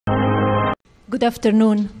Good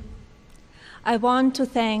afternoon. I want to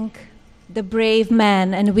thank the brave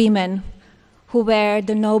men and women who wear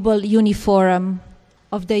the noble uniform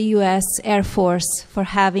of the U.S. Air Force for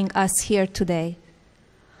having us here today.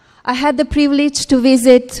 I had the privilege to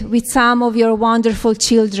visit with some of your wonderful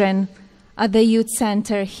children at the youth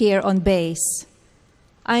center here on base.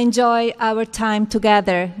 I enjoy our time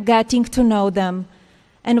together, getting to know them,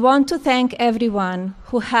 and want to thank everyone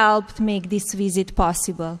who helped make this visit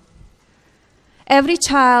possible. Every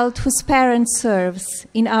child whose parent serves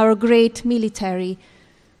in our great military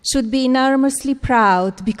should be enormously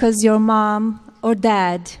proud because your mom or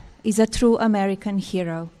dad is a true American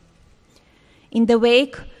hero. In the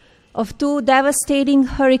wake of 2 devastating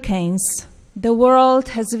hurricanes, the world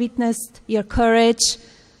has witnessed your courage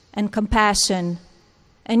and compassion,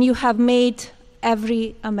 and you have made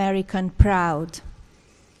every American proud.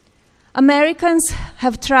 Americans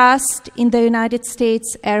have trust in the United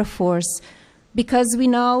States Air Force because we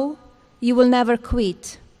know you will never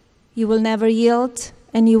quit, you will never yield,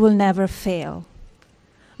 and you will never fail.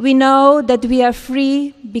 We know that we are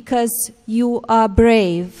free because you are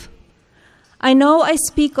brave. I know I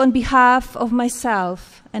speak on behalf of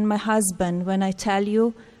myself and my husband when I tell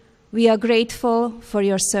you we are grateful for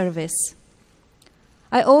your service.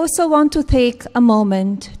 I also want to take a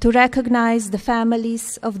moment to recognize the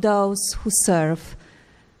families of those who serve.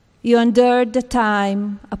 You endured the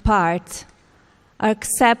time apart, are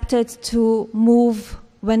accepted to move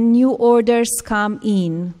when new orders come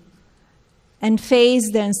in, and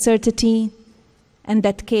face the uncertainty and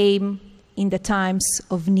that came in the times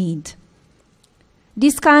of need.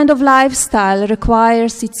 This kind of lifestyle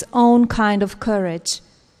requires its own kind of courage,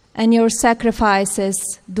 and your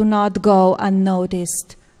sacrifices do not go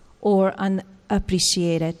unnoticed or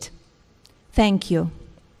unappreciated. Thank you.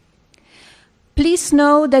 Please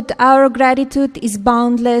know that our gratitude is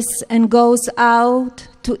boundless and goes out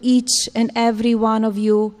to each and every one of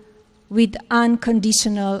you with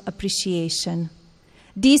unconditional appreciation.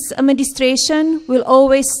 This administration will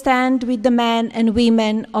always stand with the men and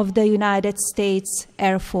women of the United States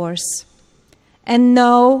Air Force. And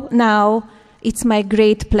now it's my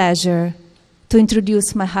great pleasure to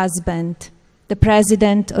introduce my husband, the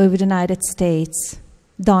President of the United States,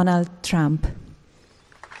 Donald Trump.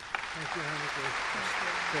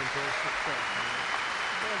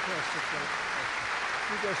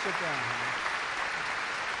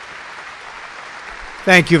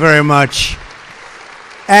 Thank you very much.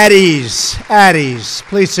 At ease,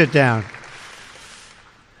 please sit down.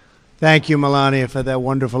 Thank you, Melania, for that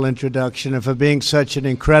wonderful introduction and for being such an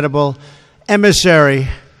incredible emissary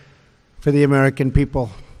for the American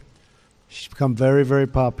people. She's become very, very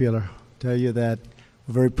popular. I'll tell you that.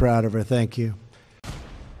 We're very proud of her. Thank you.